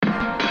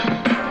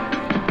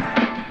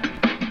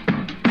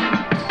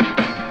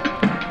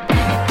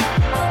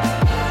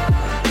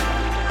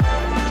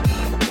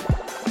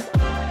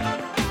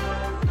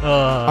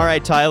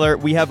right, Tyler,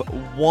 we have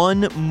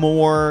one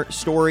more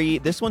story.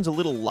 This one's a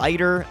little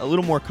lighter, a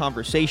little more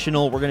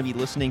conversational. We're going to be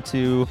listening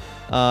to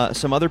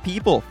some other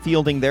people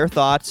fielding their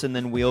thoughts, and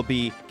then we'll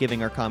be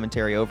giving our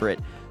commentary over it.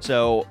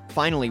 So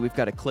finally, we've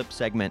got a clip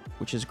segment,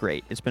 which is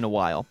great. It's been a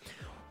while.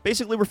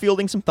 Basically, we're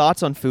fielding some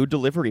thoughts on food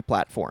delivery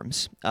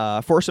platforms.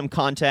 For some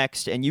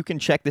context, and you can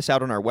check this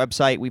out on our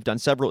website, we've done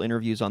several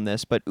interviews on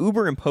this, but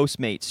Uber and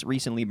Postmates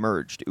recently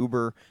merged.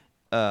 Uber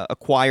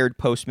acquired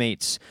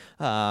Postmates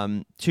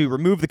to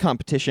remove the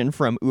competition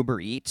from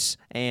Uber Eats,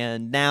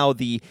 and now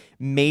the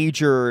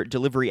major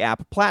delivery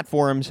app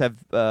platforms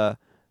have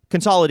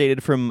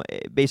consolidated from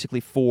basically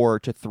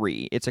 4 to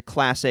 3. It's a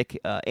classic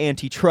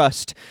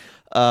antitrust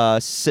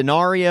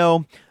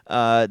scenario.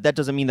 That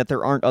doesn't mean that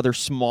there aren't other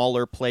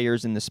smaller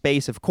players in the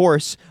space, of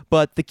course,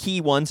 but the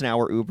key ones now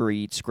are Uber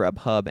Eats,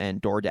 Grubhub, and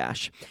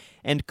DoorDash.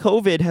 And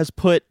COVID has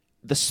put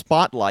the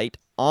spotlight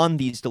on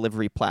these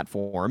delivery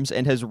platforms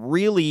and has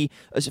really,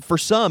 for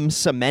some,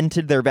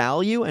 cemented their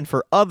value, and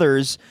for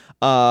others,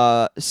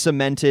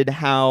 cemented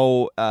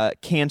how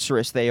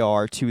cancerous they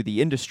are to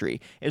the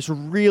industry. It's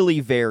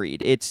really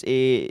varied.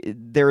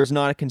 There is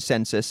not a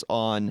consensus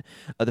on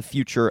the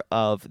future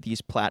of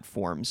these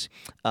platforms.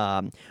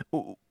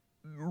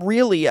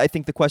 Really, I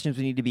think the questions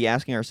we need to be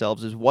asking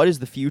ourselves is, what is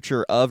the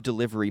future of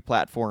delivery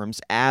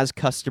platforms as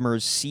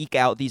customers seek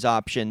out these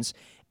options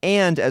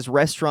and as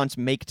restaurants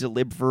make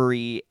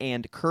delivery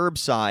and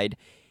curbside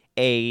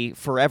a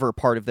forever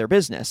part of their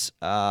business?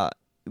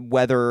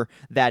 Whether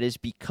that is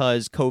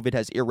because COVID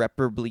has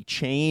irreparably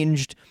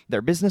changed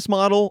their business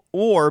model,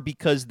 or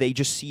because they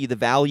just see the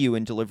value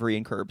in delivery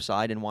and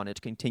curbside and want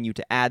to continue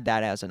to add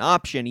that as an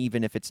option,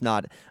 even if it's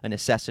not a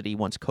necessity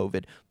once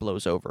COVID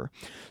blows over.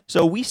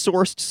 So we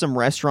sourced some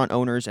restaurant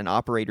owners and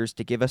operators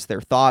to give us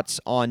their thoughts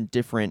on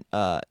different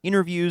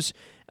interviews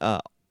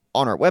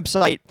on our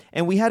website,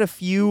 and we had a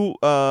few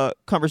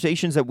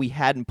conversations that we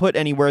hadn't put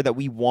anywhere that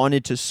we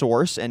wanted to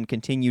source and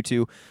continue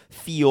to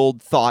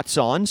field thoughts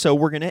on, so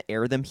we're going to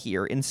air them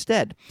here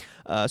instead.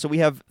 So we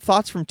have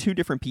thoughts from 2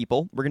 different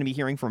people. We're going to be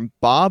hearing from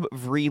Bob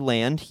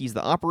Vreeland. He's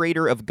the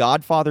operator of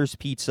Godfather's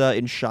Pizza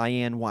in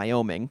Cheyenne,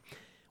 Wyoming.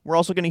 We're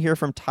also going to hear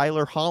from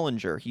Tyler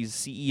Hollinger. He's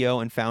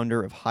CEO and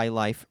founder of High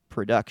Life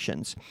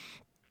Productions.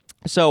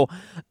 So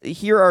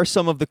here are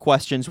some of the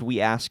questions we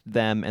asked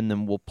them, and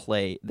then we'll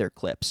play their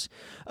clips.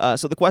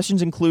 So the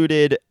questions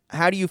included,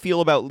 how do you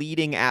feel about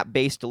leading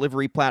app-based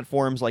delivery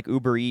platforms like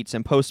Uber Eats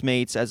and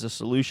Postmates as a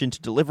solution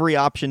to delivery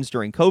options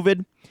during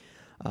COVID?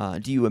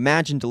 Do you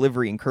imagine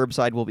delivery and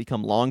curbside will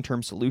become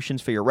long-term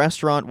solutions for your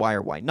restaurant? Why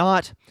or why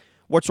not?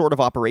 What sort of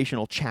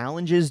operational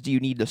challenges do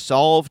you need to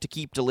solve to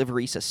keep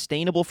delivery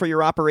sustainable for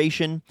your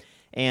operation?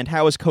 And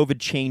how has COVID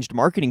changed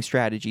marketing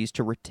strategies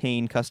to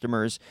retain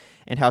customers,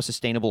 and how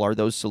sustainable are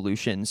those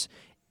solutions,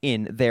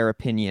 in their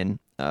opinion,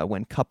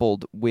 when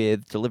coupled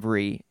with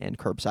delivery and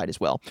curbside as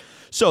well?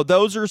 So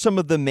those are some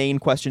of the main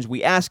questions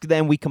we asked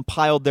them. We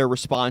compiled their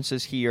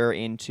responses here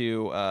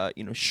into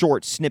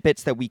short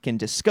snippets that we can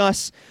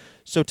discuss.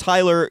 So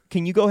Tyler,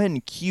 can you go ahead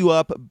and cue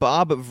up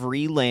Bob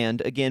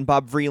Vreeland? Again,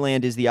 Bob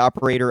Vreeland is the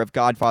operator of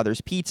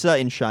Godfather's Pizza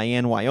in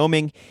Cheyenne,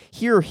 Wyoming.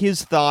 Here are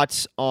his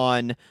thoughts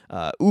on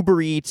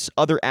Uber Eats,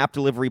 other app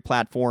delivery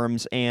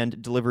platforms, and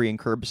delivery and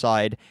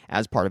curbside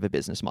as part of a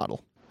business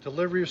model.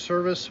 Delivery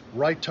service,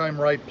 right time,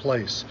 right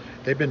place.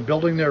 They've been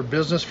building their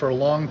business for a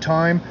long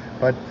time,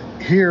 but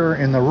here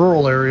in the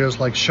rural areas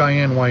like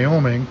Cheyenne,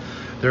 Wyoming,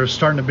 they're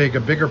starting to make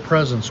a bigger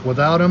presence.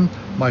 Without them,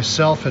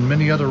 myself and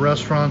many other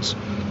restaurants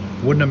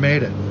wouldn't have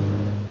made it.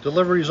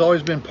 Delivery has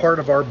always been part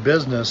of our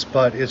business,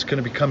 but it's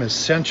going to become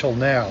essential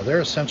now.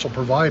 They're essential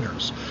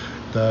providers.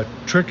 The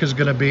trick is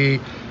going to be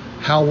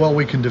how well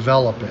we can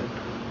develop it.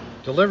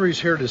 Delivery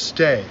is here to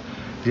stay.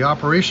 The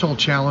operational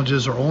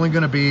challenges are only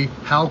going to be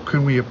how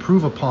can we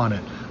improve upon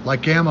it.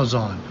 Like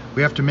Amazon,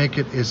 we have to make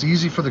it as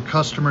easy for the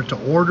customer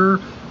to order,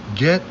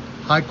 get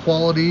high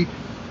quality.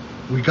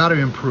 We got to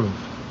improve.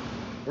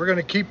 We're going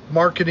to keep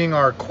marketing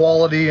our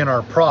quality and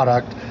our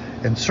product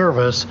and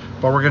service,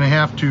 but we're going to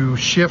have to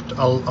shift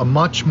a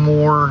much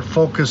more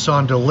focus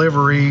on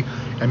delivery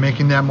and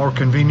making that more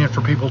convenient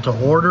for people to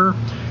order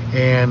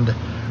and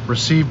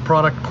receive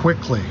product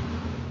quickly.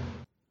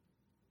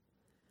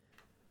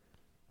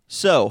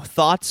 So,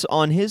 thoughts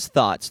on his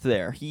thoughts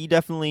there. He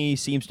definitely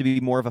seems to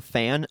be more of a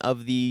fan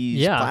of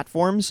these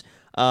platforms,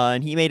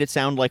 and he made it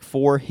sound like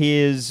for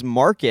his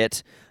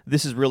market,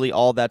 this is really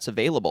all that's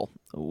available.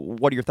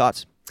 What are your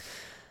thoughts?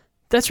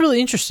 That's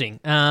really interesting.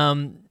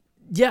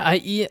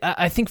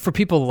 I think for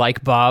people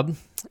like Bob,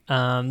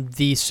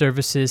 these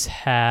services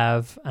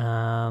have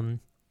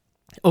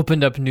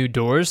opened up new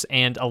doors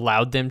and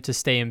allowed them to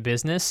stay in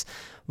business,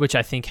 which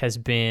I think has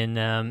been,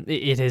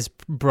 it has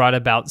brought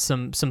about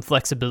some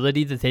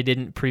flexibility that they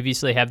didn't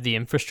previously have the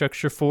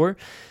infrastructure for.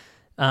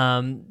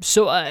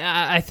 So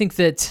I think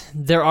that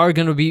there are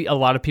going to be a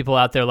lot of people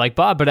out there like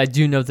Bob, but I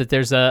do know that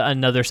there's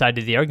another side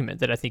to the argument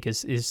that I think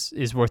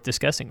is worth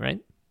discussing, right?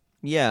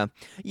 Yeah,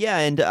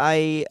 and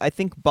I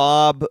think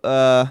Bob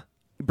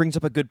brings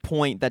up a good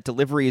point that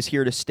delivery is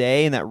here to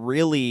stay, and that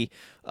really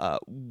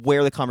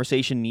where the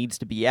conversation needs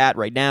to be at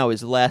right now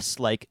is less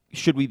like,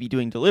 should we be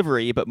doing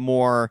delivery, but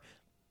more,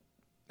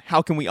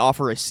 how can we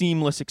offer a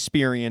seamless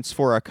experience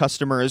for our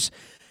customers?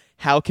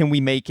 How can we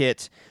make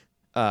it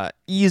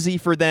easy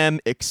for them,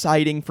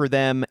 exciting for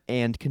them,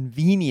 and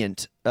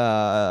convenient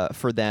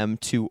for them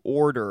to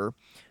order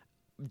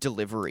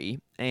delivery,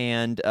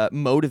 and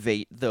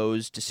motivate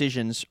those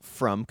decisions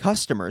from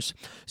customers?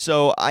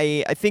 So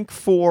I think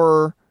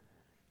for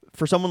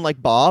someone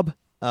like Bob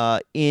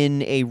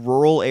in a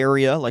rural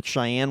area like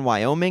Cheyenne,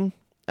 Wyoming,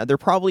 there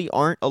probably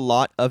aren't a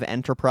lot of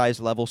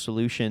enterprise-level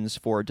solutions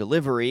for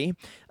delivery,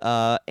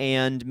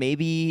 and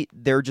maybe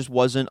there just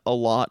wasn't a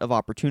lot of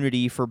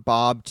opportunity for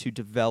Bob to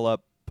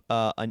develop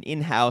an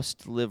in-house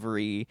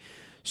delivery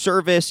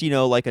service,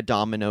 like a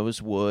Domino's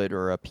would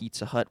or a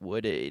Pizza Hut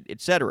would,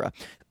 etc.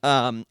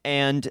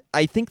 And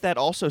I think that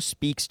also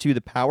speaks to the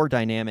power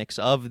dynamics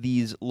of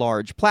these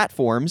large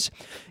platforms.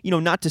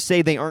 Not to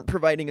say they aren't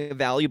providing a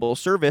valuable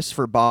service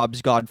for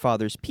Bob's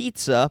Godfather's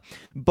Pizza,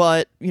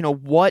 but,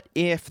 what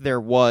if there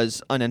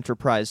was an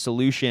enterprise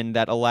solution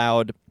that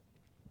allowed,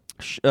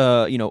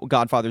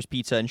 Godfather's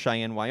Pizza in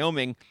Cheyenne,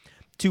 Wyoming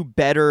to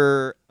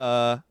better,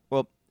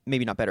 well,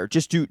 maybe not better,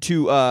 just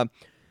to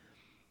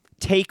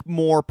take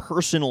more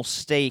personal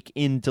stake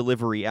in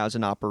delivery as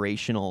an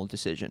operational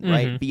decision,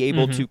 right? Be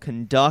able to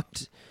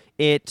conduct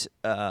it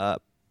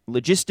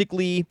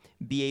logistically,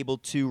 be able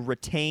to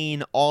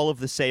retain all of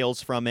the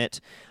sales from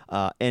it,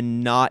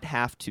 and not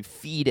have to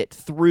feed it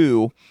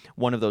through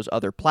one of those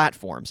other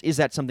platforms. Is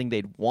that something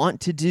they'd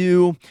want to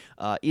do?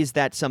 Is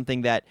that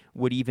something that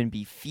would even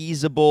be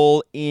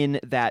feasible in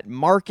that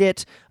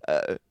market?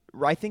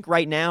 I think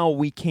right now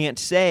we can't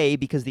say,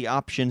 because the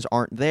options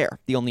aren't there.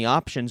 The only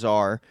options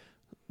are,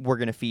 we're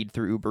going to feed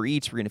through Uber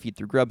Eats, we're going to feed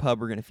through Grubhub,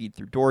 we're going to feed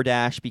through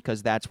DoorDash,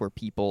 because that's where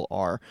people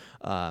are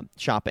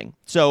shopping.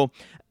 So,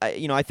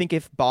 I think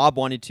if Bob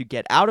wanted to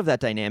get out of that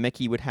dynamic,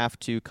 he would have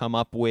to come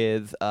up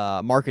with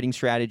marketing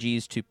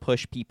strategies to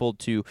push people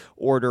to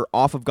order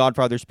off of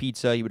Godfather's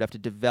Pizza. He would have to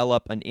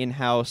develop an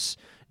in-house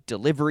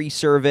delivery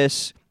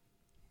service.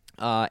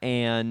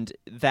 And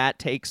that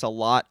takes a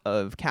lot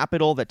of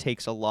capital, that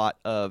takes a lot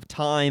of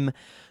time,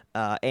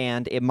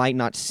 and it might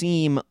not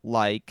seem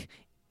like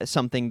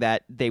something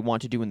that they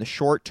want to do in the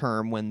short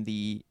term when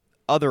the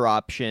other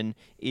option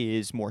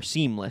is more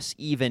seamless,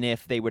 even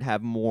if they would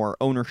have more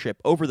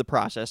ownership over the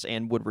process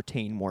and would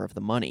retain more of the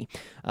money.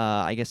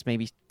 I guess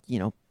maybe,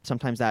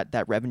 sometimes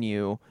that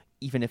revenue,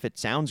 even if it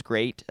sounds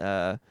great,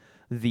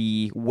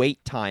 the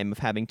wait time of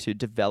having to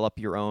develop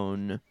your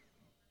own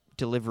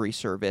delivery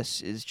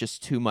service is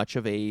just too much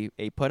of a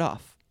put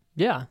off.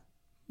 Yeah.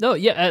 No,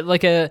 yeah,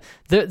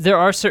 there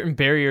are certain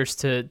barriers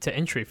to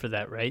entry for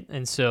that, right?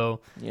 And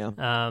so,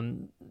 yeah.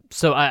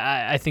 So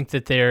I think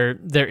that there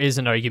is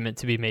an argument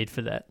to be made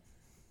for that.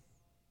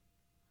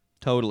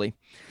 Totally.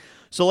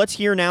 So let's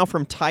hear now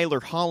from Tyler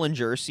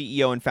Hollinger,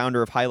 CEO and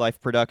founder of High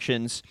Life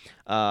Productions.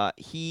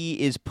 He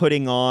is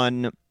putting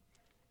on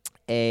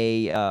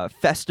a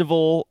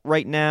festival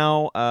right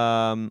now.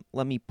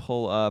 Let me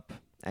pull up.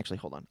 Actually,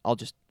 hold on.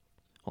 Hold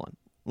on.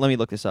 Let me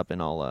look this up,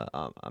 and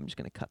I'm just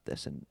going to cut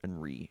this and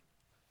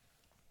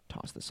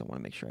toss this. I want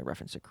to make sure I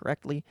reference it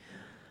correctly.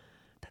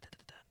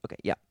 Okay,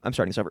 yeah, I'm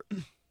starting this over.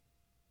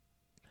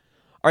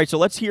 All right, so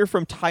let's hear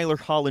from Tyler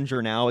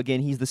Hollinger now.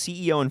 Again, he's the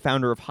CEO and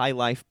founder of High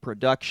Life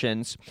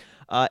Productions,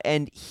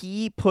 and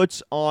he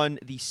puts on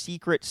the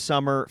Secret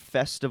Summer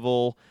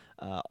Festival,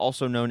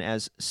 also known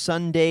as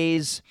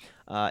Sundays.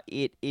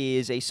 It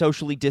is a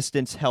socially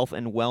distanced, health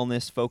and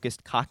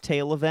wellness-focused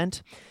cocktail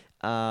event,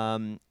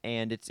 and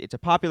it's a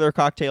popular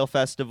cocktail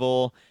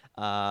festival.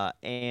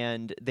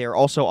 And they're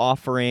also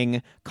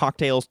offering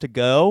cocktails to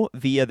go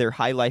via their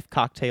High Life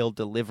cocktail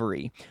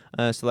delivery.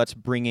 So that's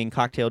bringing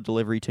cocktail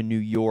delivery to New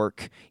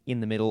York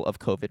in the middle of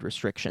COVID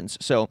restrictions.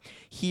 So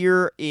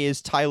here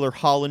is Tyler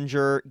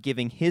Hollinger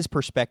giving his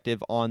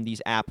perspective on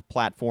these app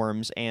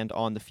platforms and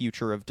on the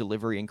future of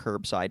delivery and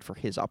curbside for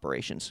his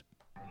operations.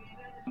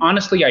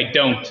 Honestly, I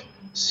don't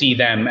see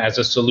them as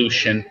a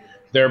solution.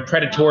 Their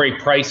predatory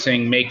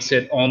pricing makes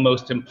it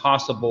almost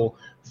impossible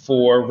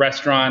for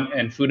restaurant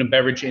and food and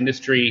beverage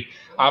industry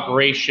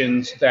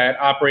operations that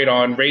operate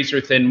on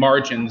razor-thin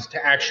margins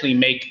to actually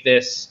make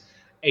this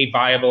a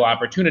viable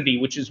opportunity,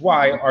 which is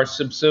why our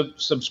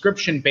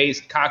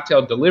subscription-based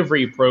cocktail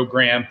delivery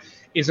program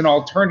is an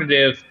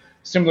alternative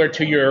similar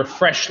to your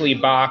Freshly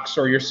box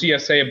or your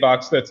CSA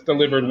box that's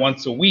delivered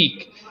once a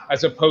week,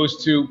 as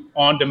opposed to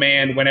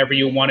on-demand whenever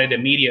you want it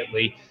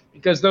immediately,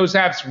 because those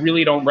apps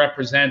really don't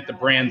represent the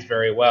brands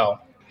very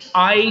well.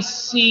 I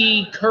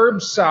see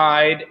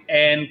curbside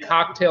and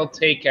cocktail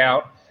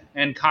takeout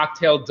and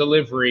cocktail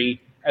delivery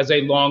as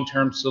a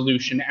long-term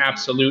solution,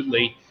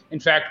 absolutely. In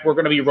fact, we're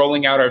going to be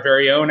rolling out our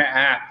very own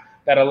app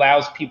that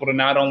allows people to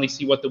not only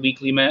see what the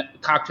weekly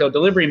cocktail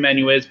delivery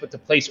menu is, but to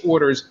place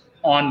orders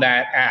on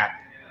that app.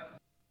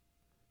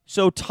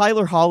 So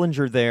Tyler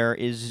Hollinger there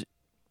is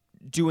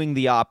doing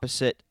the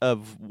opposite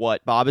of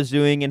what Bob is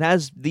doing and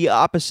has the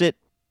opposite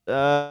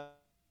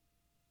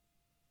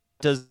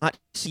does not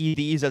see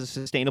these as a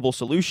sustainable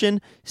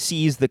solution,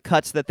 sees the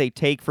cuts that they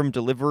take from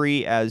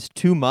delivery as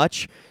too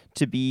much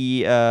to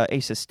be a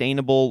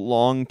sustainable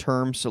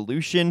long-term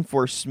solution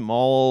for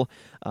small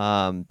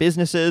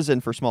businesses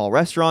and for small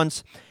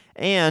restaurants,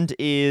 and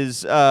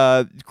is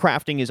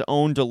crafting his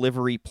own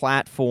delivery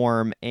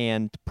platform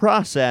and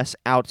process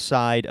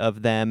outside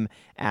of them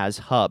as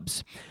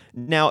hubs.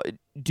 Now,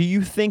 do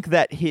you think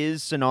that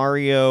his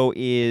scenario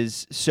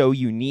is so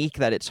unique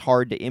that it's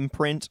hard to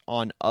imprint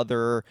on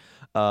other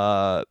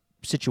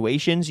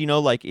situations?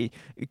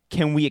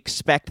 Can we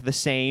expect the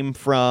same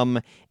from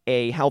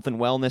a health and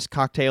wellness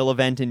cocktail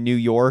event in New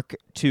York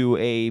to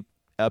a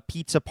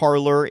pizza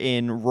parlor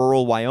in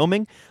rural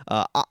Wyoming?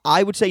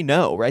 I would say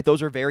no, right?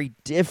 Those are very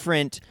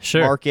different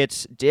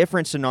markets,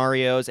 different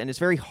scenarios, and it's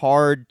very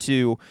hard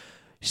to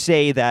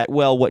say that,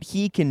 well, what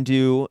he can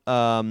do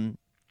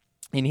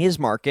in his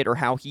market or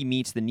how he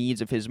meets the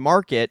needs of his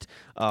market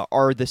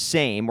are the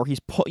same, or he's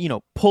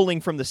pulling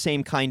from the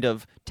same kind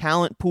of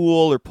talent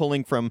pool or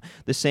pulling from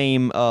the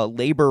same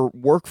labor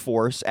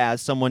workforce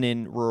as someone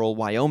in rural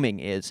Wyoming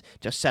is,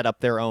 just set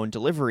up their own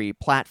delivery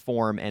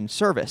platform and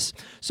service.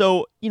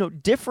 So,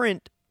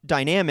 different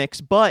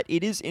dynamics, but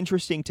it is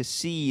interesting to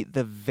see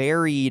the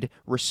varied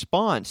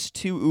response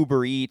to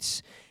Uber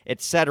Eats,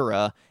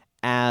 etc.,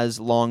 as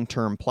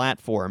long-term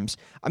platforms.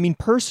 I mean,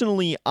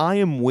 personally, I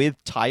am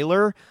with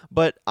Tyler,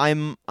 but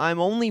I'm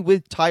only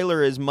with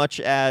Tyler as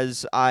much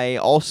as I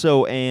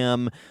also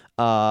am,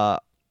 I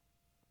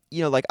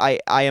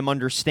am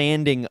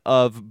understanding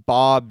of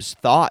Bob's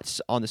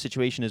thoughts on the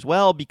situation as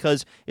well,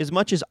 because as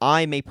much as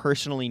I may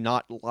personally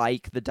not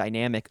like the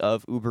dynamic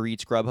of Uber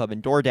Eats, Grubhub,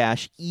 and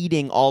DoorDash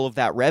eating all of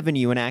that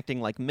revenue and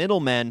acting like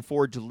middlemen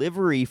for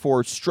delivery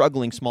for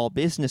struggling small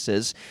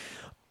businesses,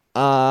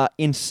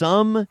 in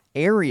some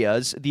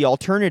areas, the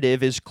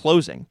alternative is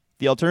closing.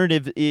 The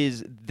alternative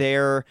is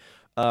their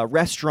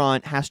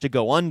restaurant has to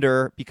go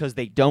under because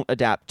they don't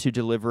adapt to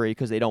delivery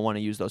because they don't want to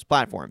use those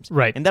platforms.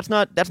 Right. And that's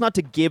not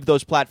to give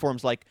those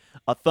platforms like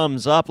a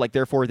thumbs up, like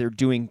therefore they're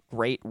doing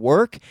great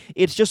work.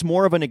 It's just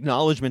more of an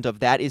acknowledgement of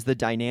that is the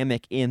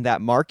dynamic in that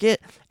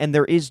market, and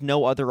there is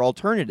no other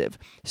alternative.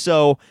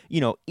 So,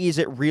 is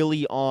it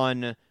really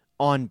on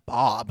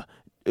Bob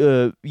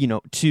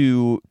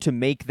to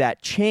make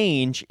that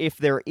change if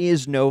there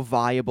is no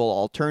viable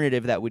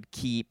alternative that would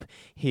keep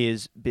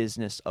his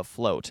business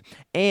afloat?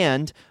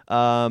 And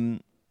what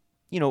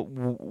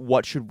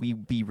should we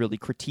be really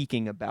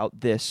critiquing about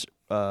this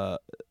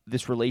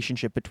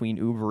relationship between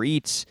Uber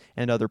Eats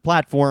and other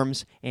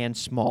platforms and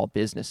small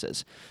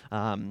businesses?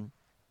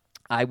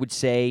 I would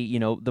say,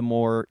 the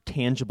more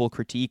tangible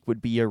critique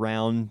would be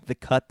around the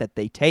cut that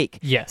they take.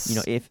 Yes.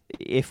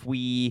 If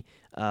we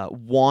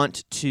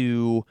want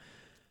to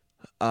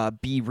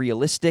be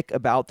realistic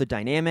about the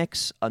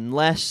dynamics,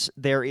 unless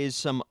there is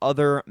some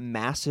other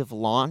massive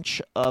launch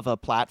of a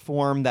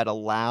platform that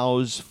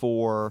allows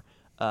for,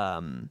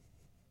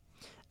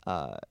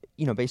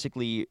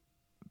 basically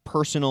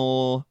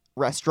personal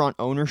restaurant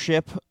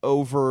ownership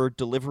over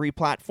delivery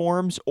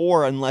platforms,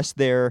 or unless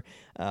there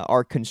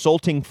are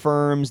consulting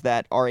firms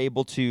that are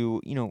able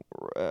to,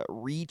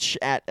 reach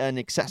at an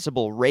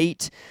accessible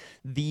rate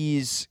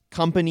these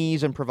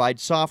companies and provide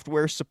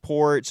software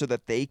support so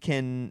that they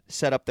can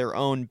set up their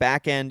own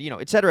backend,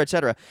 et cetera, et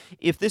cetera.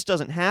 If this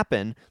doesn't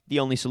happen, the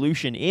only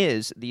solution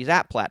is these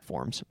app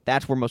platforms.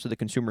 That's where most of the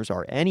consumers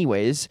are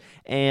anyways.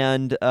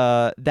 And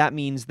that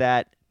means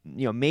that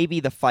maybe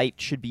the fight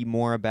should be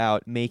more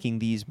about making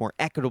these more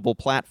equitable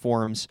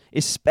platforms,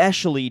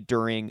 especially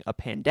during a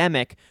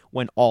pandemic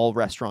when all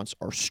restaurants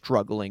are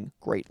struggling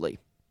greatly.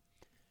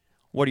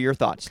 What are your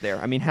thoughts there?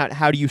 I mean,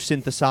 how do you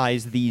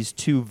synthesize these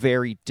two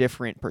very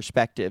different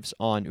perspectives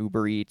on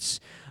Uber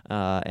Eats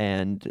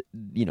and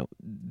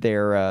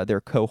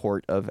their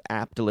cohort of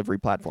app delivery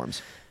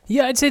platforms?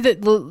 Yeah, I'd say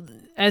that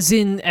as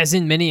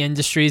in many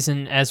industries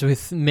and as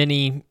with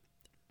many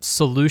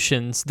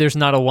solutions, there's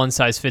not a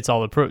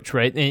one-size-fits-all approach,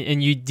 right?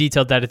 And you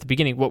detailed that at the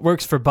beginning. What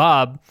works for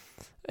Bob,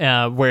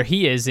 where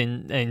he is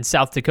in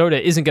South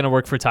Dakota, isn't going to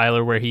work for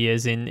Tyler, where he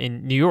is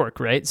in New York,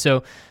 right?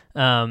 So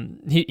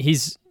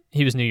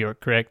he was New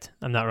York, correct?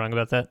 I'm not wrong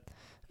about that.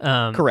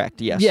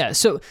 Correct, yes. Yeah,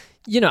 so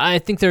I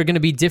think there are going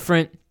to be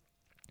different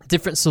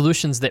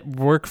solutions that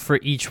work for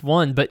each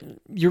one, but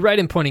you're right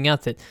in pointing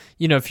out that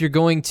if you're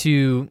going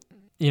to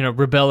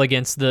rebel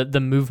against the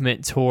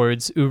movement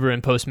towards Uber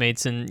and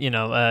Postmates and,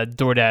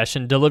 DoorDash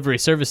and delivery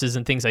services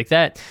and things like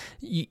that,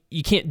 you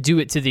can't do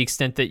it to the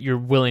extent that you're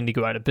willing to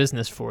go out of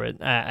business for it.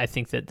 I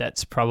think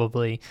that's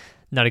probably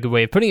not a good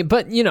way of putting it.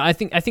 But, I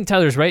think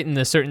Tyler's right in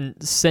a certain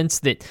sense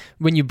that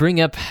when you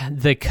bring up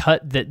the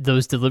cut that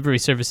those delivery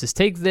services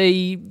take,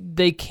 they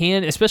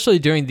can, especially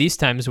during these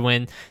times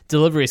when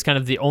delivery is kind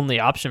of the only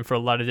option for a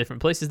lot of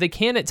different places, they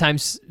can at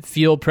times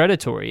feel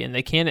predatory, and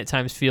they can at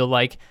times feel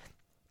like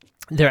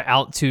they're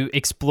out to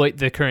exploit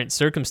the current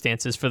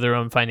circumstances for their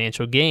own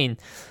financial gain.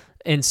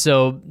 And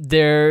so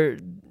there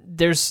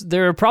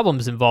are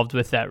problems involved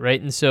with that, right?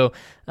 And so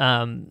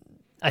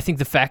I think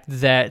the fact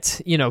that,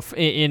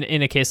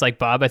 in a case like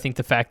Bob, I think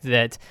the fact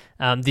that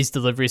these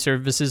delivery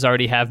services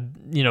already have,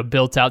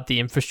 built out the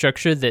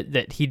infrastructure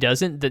that he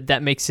doesn't,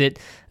 that makes it,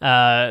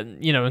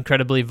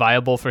 incredibly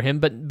viable for him,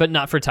 but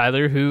not for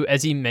Tyler, who,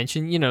 as he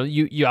mentioned,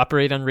 you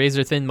operate on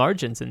razor thin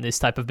margins in this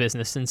type of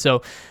business. And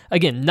so,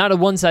 again, not a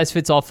one size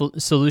fits all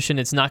solution.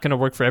 It's not going to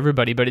work for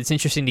everybody, but it's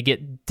interesting to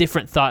get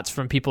different thoughts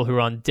from people who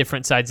are on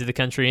different sides of the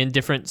country in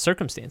different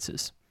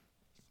circumstances.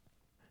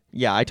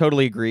 Yeah, I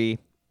totally agree.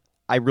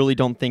 I really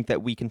don't think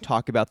that we can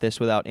talk about this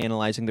without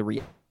analyzing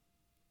the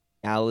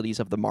realities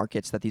of the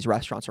markets that these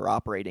restaurants are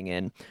operating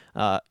in.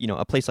 A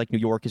place like New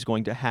York is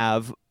going to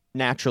have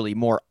naturally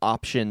more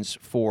options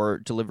for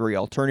delivery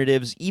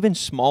alternatives, even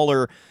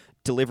smaller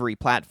delivery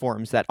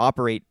platforms that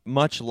operate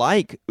much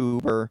like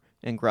Uber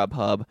and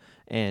Grubhub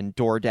and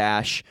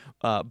DoorDash,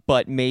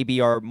 but maybe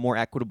are more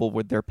equitable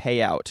with their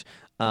payout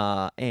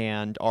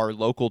and are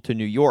local to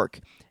New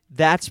York.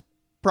 That's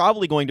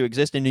probably going to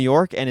exist in New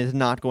York and is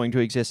not going to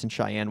exist in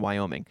Cheyenne,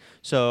 Wyoming.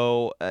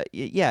 So,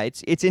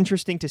 it's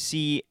interesting to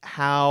see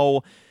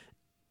how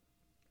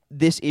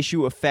this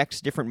issue affects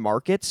different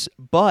markets.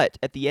 But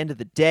at the end of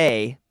the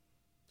day,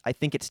 I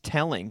think it's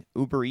telling.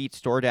 Uber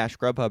Eats, DoorDash,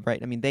 Grubhub,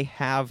 right? I mean, they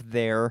have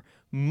their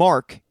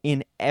mark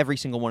in every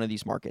single one of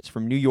these markets,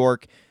 from New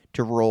York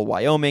to rural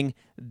Wyoming.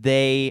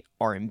 They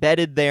are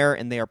embedded there,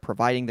 and they are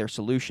providing their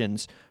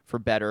solutions for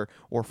better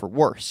or for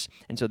worse.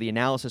 And so the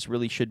analysis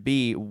really should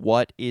be,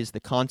 what is the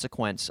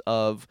consequence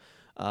of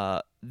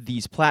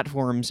these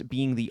platforms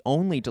being the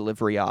only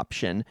delivery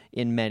option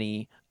in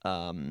many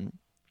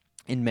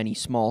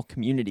small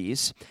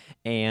communities,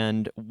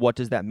 and what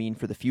does that mean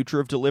for the future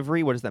of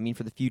delivery? What does that mean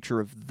for the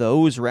future of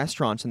those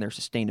restaurants and their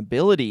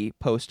sustainability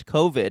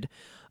post-COVID?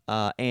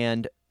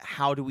 And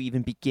how do we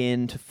even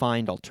begin to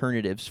find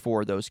alternatives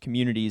for those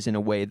communities in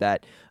a way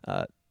that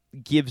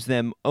gives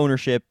them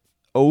ownership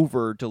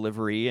over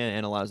delivery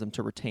and allows them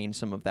to retain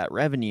some of that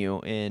revenue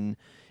in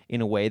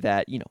a way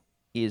that,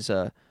 is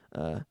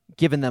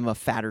giving them a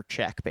fatter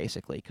check,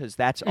 basically, because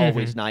that's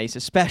always nice,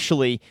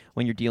 especially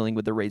when you're dealing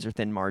with the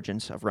razor-thin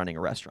margins of running a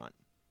restaurant.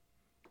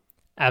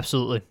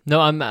 Absolutely. No,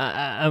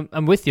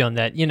 I'm with you on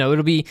that.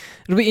 It'll be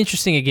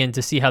interesting again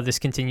to see how this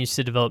continues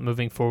to develop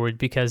moving forward,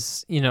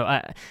 because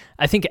I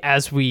think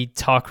as we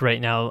talk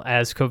right now,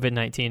 as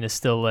COVID-19 is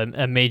still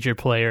a major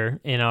player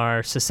in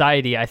our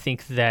society, I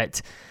think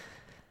that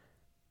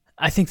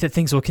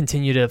things will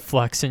continue to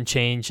flux and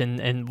change,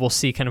 and we'll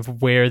see kind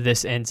of where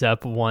this ends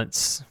up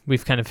once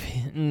we've kind of,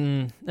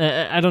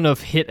 I don't know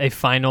if hit a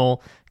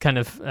final kind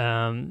of,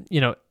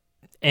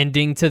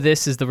 ending to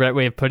this is the right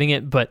way of putting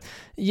it. But,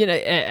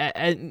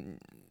 I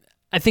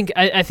think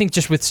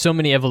just with so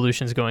many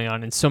evolutions going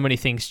on and so many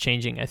things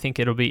changing, I think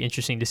it'll be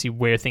interesting to see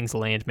where things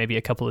land maybe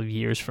a couple of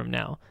years from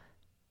now.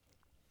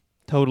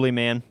 Totally,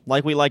 man.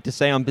 Like we like to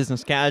say on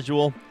Business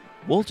Casual,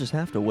 we'll just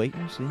have to wait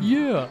and see.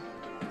 Yeah.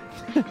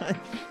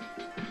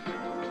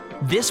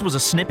 This was a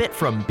snippet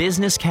from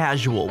Business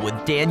Casual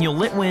with Daniel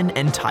Litwin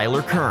and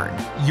Tyler Kern,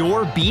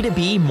 your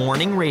B2B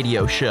morning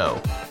radio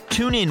show.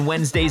 Tune in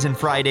Wednesdays and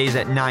Fridays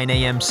at 9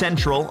 a.m.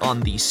 Central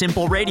on the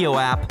Simple Radio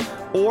app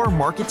or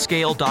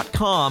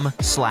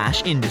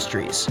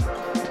marketscale.com/industries.